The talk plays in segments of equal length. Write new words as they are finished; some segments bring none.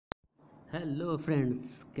Hello friends,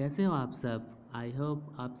 कैसे हो आप सब। आई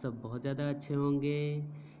होप आप सब बहुत ज़्यादा अच्छे होंगे।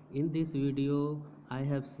 In this video I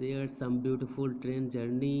have share some beautiful train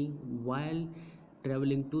journey while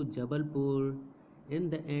traveling to Jabalpur. In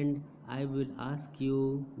the end, I will ask you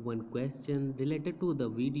one question related to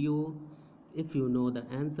the video. If you know the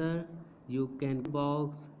answer, you can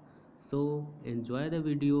box. So enjoy the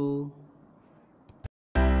video.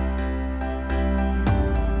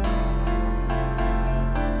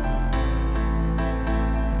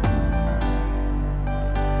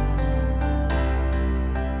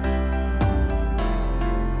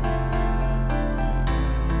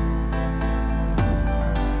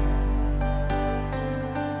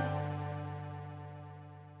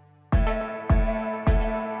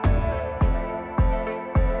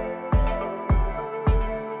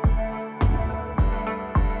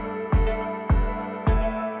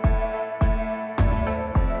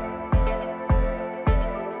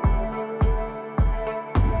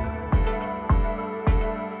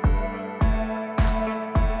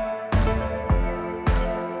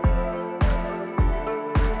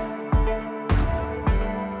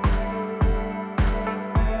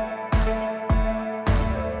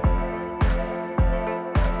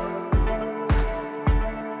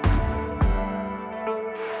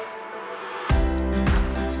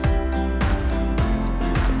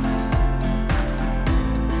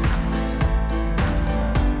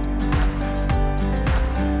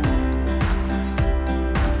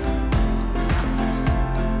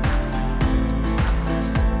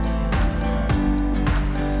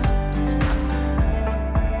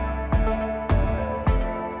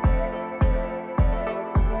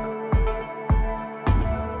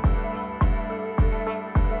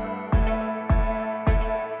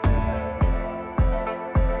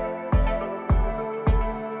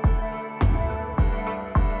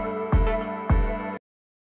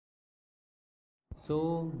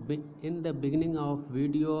 In the beginning of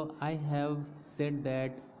video, I have said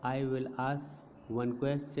that I will ask one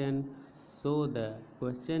question. So the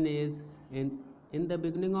question is, in the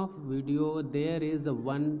beginning of video, there is a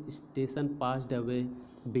one station passed away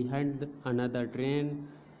behind another train.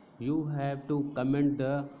 You have to comment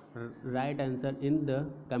the right answer in the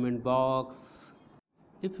comment box.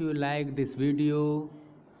 If you like this video,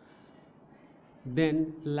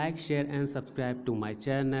 then like, share and subscribe to my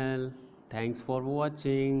channel. Thanks for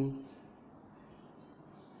watching.